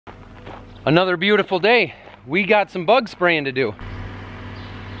Another beautiful day. We got some bug spraying to do.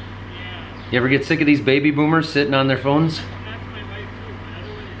 You ever get sick of these baby boomers sitting on their phones?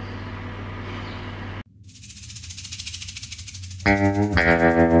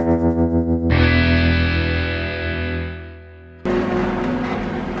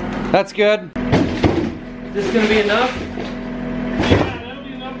 That's good. Is this gonna be enough? Yeah, that'll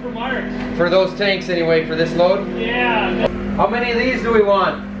be enough for Mark. For those tanks anyway, for this load? Yeah. How many of these do we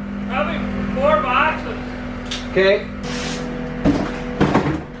want? Probably 4 boxes. Okay.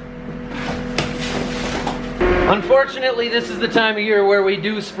 Unfortunately, this is the time of year where we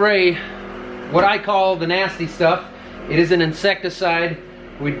do spray what I call the nasty stuff. It is an insecticide.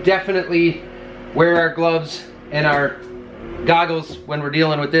 We definitely wear our gloves and our goggles when we're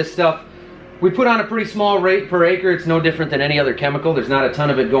dealing with this stuff. We put on a pretty small rate per acre. It's no different than any other chemical. There's not a ton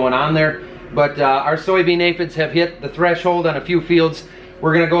of it going on there. But our soybean aphids have hit the threshold on a few fields.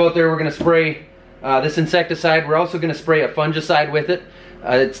 We're gonna go out there, we're gonna spray this insecticide. We're also gonna spray a fungicide with it.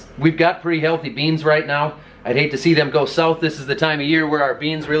 We've got pretty healthy beans right now. I'd hate to see them go south. This is the time of year where our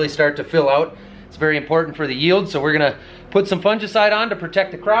beans really start to fill out. It's very important for the yield, so we're gonna put some fungicide on to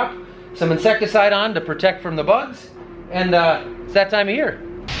protect the crop, some insecticide on to protect from the bugs, and it's that time of year.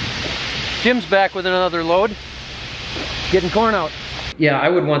 Jim's back with another load, getting corn out. Yeah, I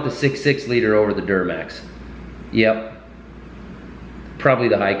would want the 6.6 liter over the Duramax. Yep. Probably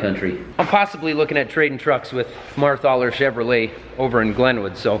the high country. I'm possibly looking at trading trucks with Marthaler Chevrolet over in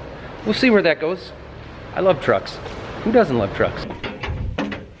Glenwood, so we'll see where that goes. I love trucks. Who doesn't love trucks?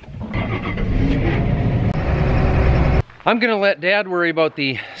 I'm gonna let Dad worry about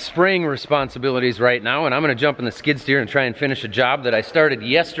the spraying responsibilities right now, and I'm gonna jump in the skid steer and try and finish a job that I started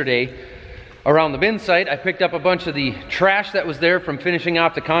yesterday around the bin site. I picked up a bunch of the trash that was there from finishing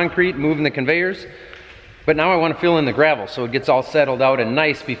off the concrete, moving the conveyors. But now I want to fill in the gravel so it gets all settled out and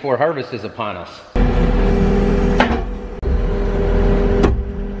nice before harvest is upon us.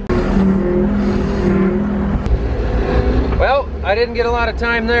 Well, I didn't get a lot of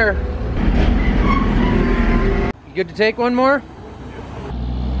time there. You good to take one more?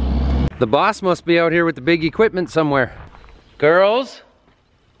 The boss must be out here with the big equipment somewhere. Girls?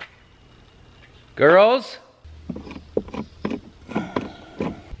 Girls?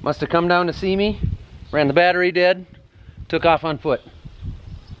 Must have come down to see me. Ran the battery dead, took off on foot.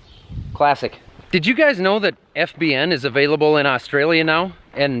 Classic. Did you guys know that FBN is available in Australia now?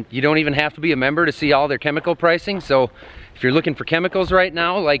 And you don't even have to be a member to see all their chemical pricing. So if you're looking for chemicals right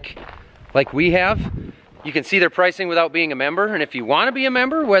now, like we have, you can see their pricing without being a member. And if you want to be a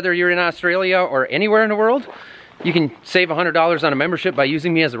member, whether you're in Australia or anywhere in the world, you can save $100 on a membership by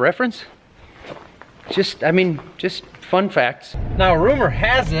using me as a reference. Just fun facts. Now, rumor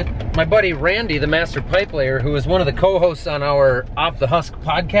has it, my buddy Randy, the master pipe layer, who is one of the co-hosts on our Off the Husk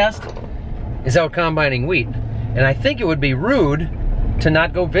podcast, is out combining wheat. And I think it would be rude to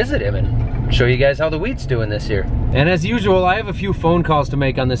not go visit him and show you guys how the wheat's doing this year. And as usual, I have a few phone calls to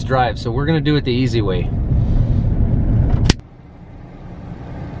make on this drive, so we're gonna do it the easy way.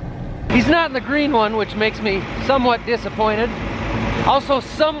 He's not in the green one, which makes me somewhat disappointed. Also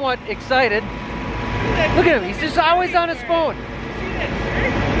somewhat excited. Look at him, he's just always on his phone.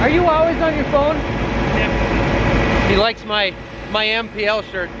 Are you always on your phone? Yeah. He likes my MPL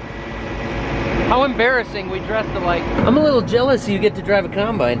shirt. How embarrassing we dressed alike. I'm a little jealous you get to drive a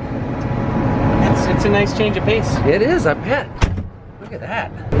combine. It's a nice change of pace. It is, I bet. Look at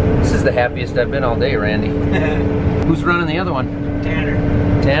that. This is the happiest I've been all day, Randy. Who's running the other one? Tanner.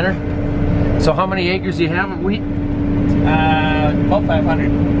 Tanner? So how many acres do you have of wheat? About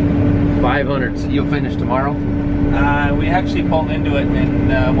 500. 500, so you'll finish tomorrow? We actually pulled into it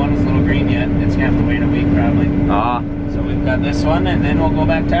and one is a little green yet. It's gonna have to wait a week probably. Ah. So we've got this one and then we'll go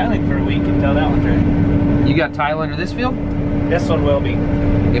back tiling for a week until that one's ready. You got tile under this field? This one will be.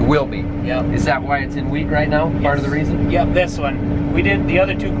 It will be? Yep. Is that why it's in wheat right now? Yes. Part of the reason? Yep, this one. We did the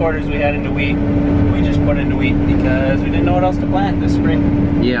other 2 quarters we had into wheat. We just put into wheat because we didn't know what else to plant this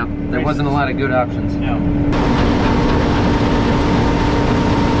spring. Yeah, there wasn't a lot of good options. No.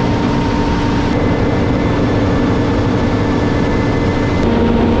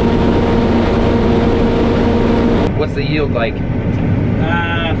 What's the yield like?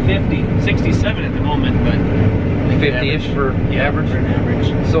 50, 67 at the moment, but 50-ish for average? For an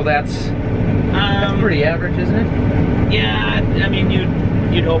average. So that's pretty average, isn't it? Yeah, I mean,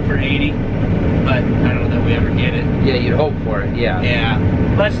 you'd hope for 80, but I don't know that we ever get it. Yeah, you'd hope for it, yeah.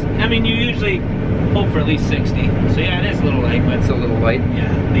 Yeah, plus, I mean, you usually hope for at least 60. So yeah, it is a little light, but it's a little light.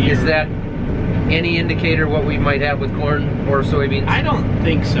 Yeah. Is that any indicator what we might have with corn or soybeans? I don't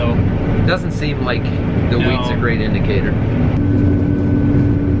think so. Doesn't seem like the wheat's a great indicator.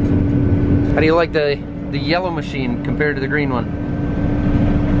 How do you like the yellow machine compared to the green one?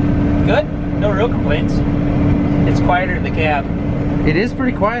 Good. No real complaints. It's quieter in the cab. It is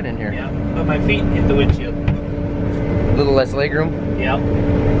pretty quiet in here. Yeah, but my feet hit the windshield. A little less legroom. Yeah.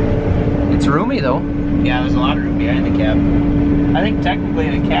 It's roomy though. Yeah, there's a lot of room behind the cab. I think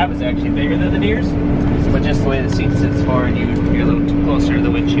technically the cab is actually bigger than the Deere's, but just the way the seat sits forward, you're a little too closer to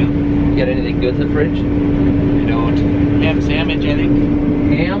the windshield. You got anything good in the fridge? I don't. Ham sandwich, I think.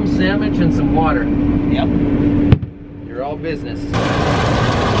 Ham sandwich and some water. Yep. You're all business.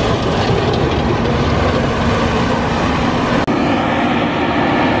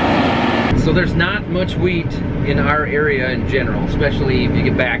 So there's not much wheat in our area in general, especially if you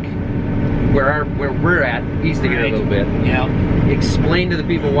get back where we're at, east of here a little bit. Yeah. Explain to the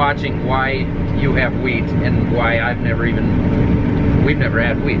people watching why you have wheat and why we've never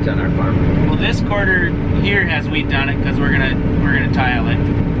had wheat on our farm. Well, this quarter here has wheat on it because we're gonna tile it,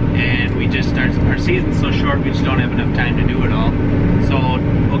 and we just our season's so short we just don't have enough time to do it all. So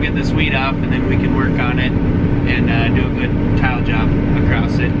we'll get this wheat off and then we can work on it and do a good tile job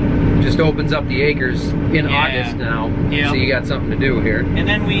across it. Just opens up the acres in August now, so you got something to do here. And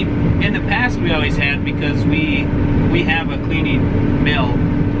then in the past we always had, because we have a cleaning mill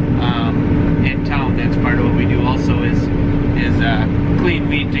in town. That's part of what we do also is clean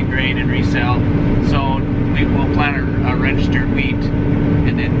wheat and grade and resell. So we will plant a registered wheat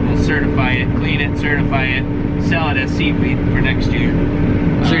and then we'll certify it, clean it, certify it, sell it as seed wheat for next year.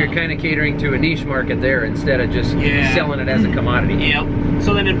 So you're kind of catering to a niche market there instead of just selling it as a commodity. Yep.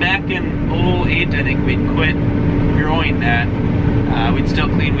 So then back in 2008, I think we'd quit growing that. We'd still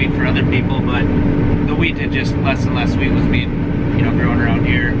clean wheat for other people, but the wheat had just less and less wheat was being, grown around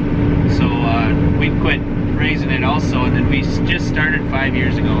here. So we'd quit raising it also, and then we just started 5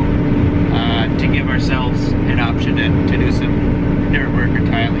 years ago to give ourselves an option to do some dirt work or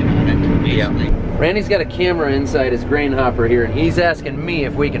tiling on it, basically. Yeah. Randy's got a camera inside his grain hopper here, and he's asking me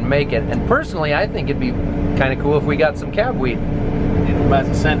if we can make it. And personally, I think it'd be kind of cool if we got some cab wheat. You might as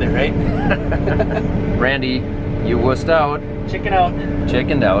well send it, right? Randy, you wussed out. Chicken out.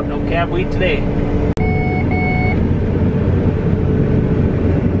 Chickened out. No cab wheat today.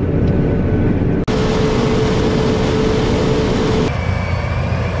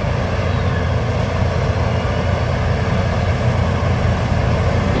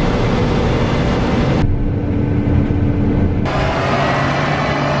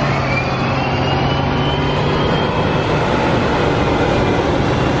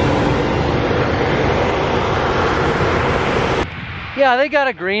 Yeah, they got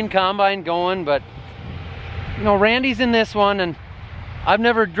a green combine going, but Randy's in this one, and I've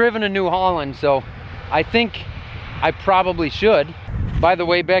never driven a New Holland, so I think I probably should. By the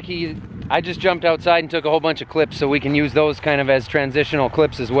way, Becky, I just jumped outside and took a whole bunch of clips, so we can use those kind of as transitional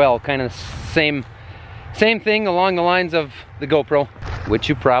clips as well. Kind of same thing along the lines of the GoPro, which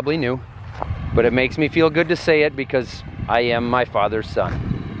you probably knew, but it makes me feel good to say it because I am my father's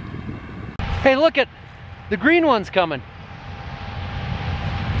son. Hey, look at the green one's coming.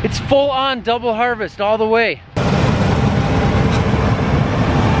 It's full on double harvest all the way.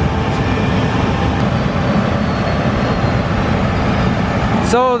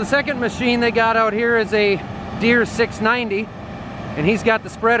 So the second machine they got out here is a Deere 690, and he's got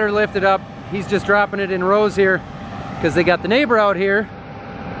the spreader lifted up. He's just dropping it in rows here because they got the neighbor out here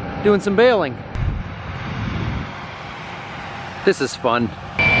doing some baling. This is fun.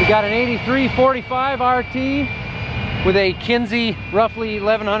 We got an 8345 RT with a Kinsey roughly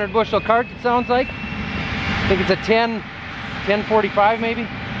 1100 bushel cart, it sounds like. I think it's a 1045 maybe.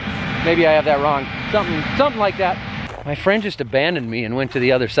 Maybe I have that wrong. Something like that. My friend just abandoned me and went to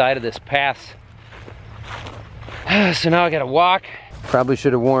the other side of this pass. So now I gotta walk. Probably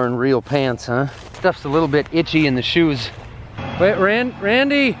should have worn real pants, huh? Stuff's a little bit itchy in the shoes. Wait,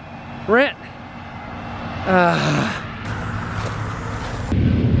 Randy! Randy!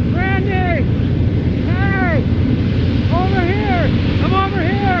 Hey! Over here! I'm over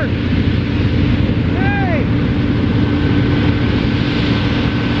here! Hey!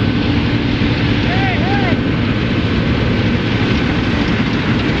 Hey, hey!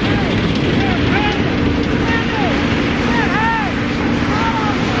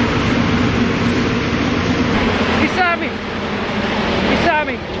 He saw me! He saw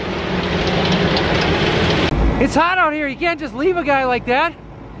me! It's hot out here. You can't just leave a guy like that.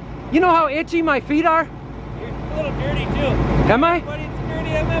 You know how itchy my feet are? You're a little dirty too. Am I? Everybody in security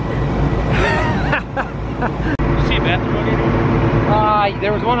have effort. Did you see a bathroom over here?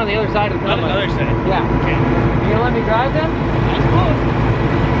 There was one on the other side of the On the other side? Yeah. Okay. You gonna let me drive then? I suppose.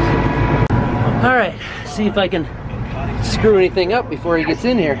 All right, see if I can screw anything up before he gets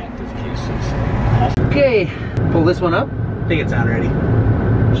in here. Okay, pull this one up. I think it's on already.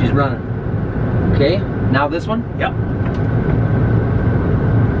 She's running. Okay, now this one. Yep.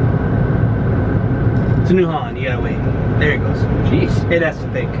 It's a New Holland, you gotta wait. There it goes. Jeez. It has to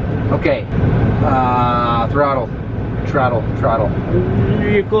think. Okay, throttle.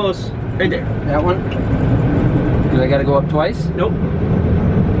 You're close. Right there. That one. Do I gotta go up twice? Nope.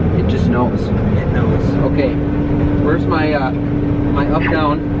 It just knows. It knows. Okay, where's my my up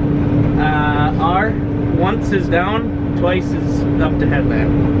down? R, once is down, twice is up to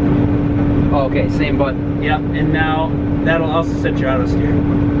headlamp. Oh, okay, same button. Yep, and now that'll also set your auto steer.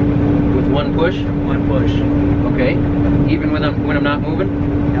 With one push? One push. Okay, even when I'm not moving?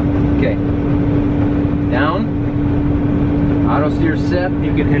 Yep. Okay. Down. Auto steer set.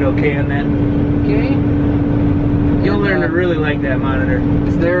 You can hit OK on that. Okay. You'll learn to really like that monitor.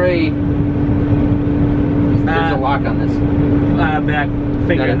 Is there a... There's a lock on this. Back.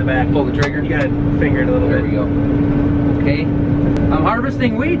 Finger in the back. Pull the trigger? You gotta finger it a little bit. There we go. Okay. I'm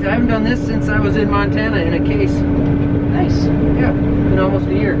harvesting wheat. I haven't done this since I was in Montana in a case. Nice. Yeah, been almost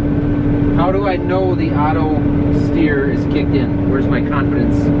a year. How do I know the auto steer is kicked in? Where's my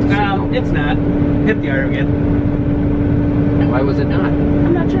confidence signal? It's not. Hit the R again. Why was it not?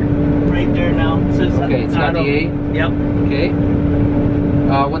 I'm not sure. Right there now. It says okay, it's got the A? Yep. Okay.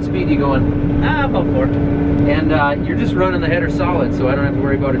 What speed are you going? About 4. And you're just running the header solid, so I don't have to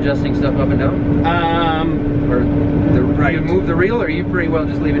worry about adjusting stuff up and down? Or right. You move the reel, or you pretty well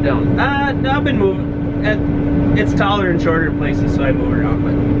just leave it down? No, I've been moving. It's taller and shorter in places, so I move around,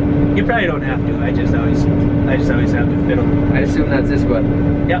 but you probably don't have to. I just always have to fiddle. I assume that's this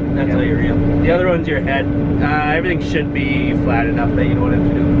one. Yep, that's all your reel. The other one's your head. Everything should be flat enough that you don't have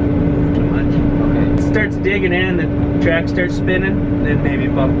to do too much. Okay. It starts digging in, the track starts spinning, then maybe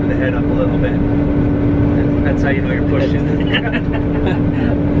bump the head up a little bit. That's how you know you're pushing.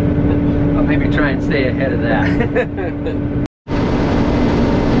 I'll maybe try and stay ahead of that.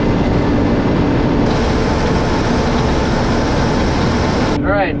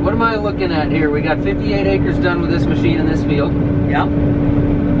 Alright, what am I looking at here? We got 58 acres done with this machine in this field. Yep.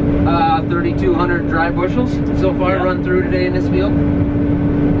 3,200 dry bushels so far run through today in this field.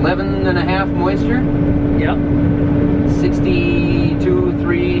 11.5 moisture. Yep.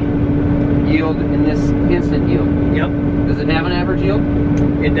 62.3 yield in this instant yield. Yep. Does it have an average yield?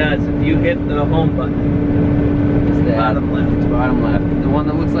 It does. If you hit the home button. It's the bottom left. Bottom left. The one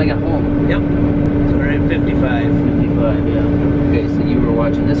that looks like a home. Yep. So we're at 55. 55, yeah. Okay, so you were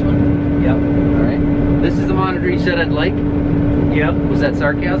watching this one? Yep. Alright. This is the monitor you said I'd like? Yep. Was that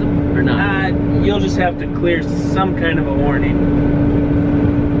sarcasm or not? You'll just have to clear some kind of a warning.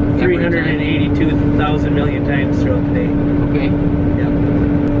 382,000 million times throughout the day. Okay. Yep.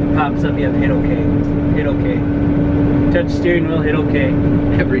 Pops up, you have to hit OK. Hit OK. Touch steering wheel, hit OK.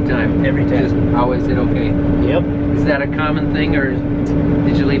 Every time. Every time. Just always hit OK. Yep. Is that a common thing, or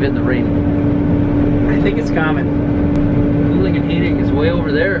did you leave it in the rain? I think it's common. Cooling and heating is way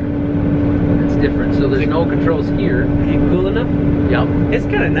over there. It's different, so there's no controls here. Are you cool enough? Yep. It's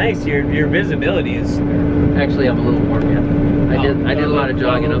kind of nice. Your visibility is. Actually, I'm a little warm yet. I did a lot of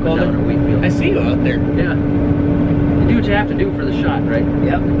jogging up and down in Wheatfield. I see you out there. Yeah. You do what you have to do for the shot, right?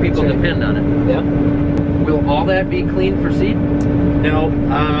 Yep. People depend on it. Yep. Will all that be clean for seed? No.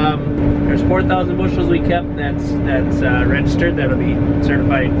 There's 4,000 bushels we kept. That's registered. That'll be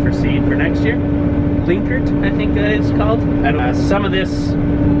certified for seed for next year. Clean-curt, I think that is called. Some of this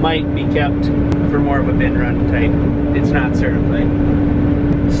might be kept for more of a bin run type. It's not certified.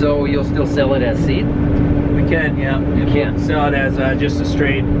 So you'll still sell it as seed? We can, yeah. You can sell it as just a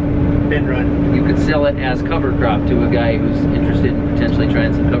straight bin run. You could sell it as cover crop to a guy who's interested in potentially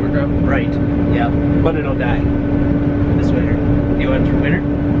trying some cover crop? Right, yeah. But it'll die this winter. Do you want your winter?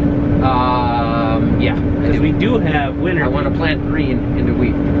 Yeah. Because we do have winter I want to plant green into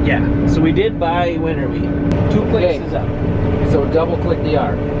wheat. Yeah, so we did buy winter wheat. 2 clicks is up. So double click the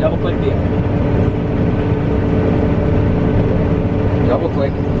R. Double click the R. Double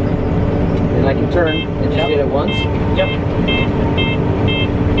click. And I can turn and just hit it once. Yep.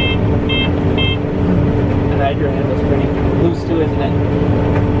 The hydro handle's pretty loose too, isn't it?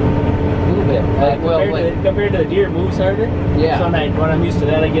 A little bit. Compared to the deer, moves harder. Yeah. So when I'm used to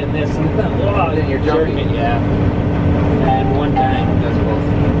that, I get in this and then you're jumping. It, yeah. And one time. That's both.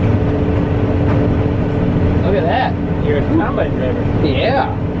 Look at that. You're a combine driver. Yeah.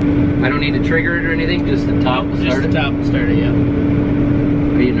 I don't need to trigger it or anything, just the top will start it? Just the top will start it, yeah.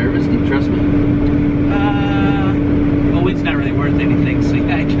 Are you nervous? Do you trust me? Well, it's not really worth anything, so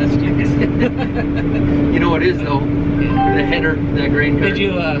yeah, I trust you. You know what it is, though? The header, the grain cart. Did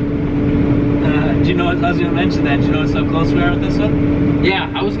you, Do you know what, I was going to mention that. Do you notice how close we are with this one?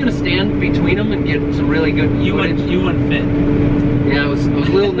 Yeah, I was gonna stand between them and get some really good footage. You wouldn't fit. Yeah, I was a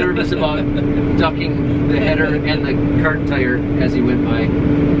little nervous about ducking the header and the cart tire as he went by.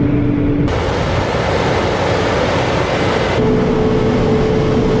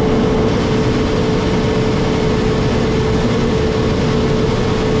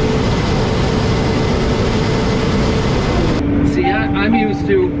 See, I'm used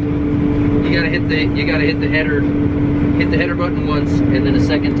to you gotta hit the header button once and then a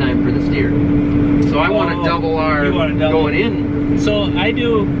second time for the steer. So I want to double our going in. So I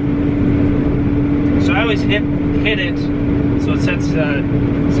do. So I always hit it, so it sets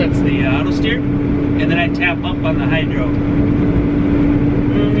the auto steer, and then I tap up on the hydro.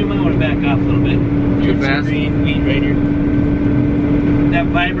 You might want to back off a little bit. Too fast. Green wheat right here. That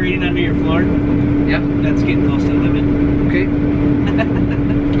vibrating under your floor. Yep. That's getting close to the limit. Okay.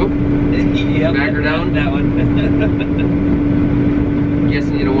 Oh. Yep, back her down. That one.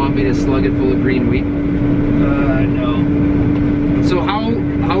 Guessing you don't want me to slug it full of green wheat. No. So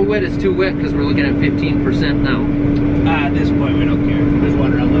how wet is too wet? Because we're looking at 15% now. At this point, we don't care. There's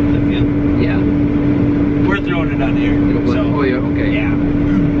water all over the field. Yeah. We're throwing it on air. So, oh yeah. Okay. Yeah.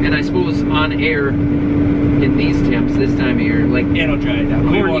 And I suppose on air in these temps this time of year, like it'll dry it down.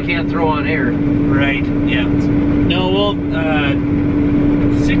 corn you can't throw on air. Right. Yeah. No, we'll.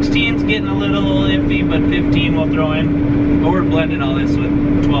 16's getting a little iffy, but 15 we'll throw in. But we're blending all this with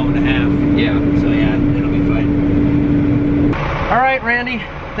 12.5. Yeah. So yeah, it'll be fine. All right, Randy.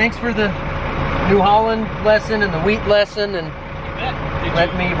 Thanks for the New Holland lesson and the wheat lesson, and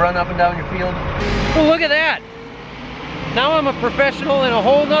let me run up and down your field. Oh, look at that! Now I'm a professional in a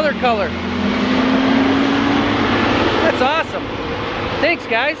whole nother color. That's awesome. Thanks,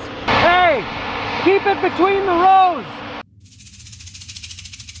 guys. Hey, keep it between the rows.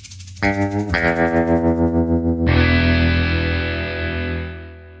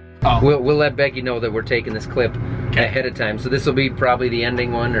 Oh. We'll let Becky know that we're taking this clip ahead of time. So this will be probably the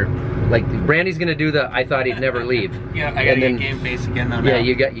ending one, or like Randy's gonna do the I thought he'd never leave. Yeah, I gotta get game face again though. Yeah,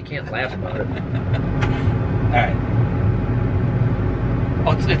 you can't laugh about it. Alright.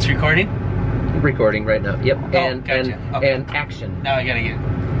 Oh, it's recording? Recording right now. Yep. Oh, gotcha. And action. Now I gotta get.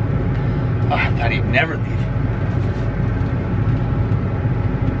 Oh, I thought he'd never leave.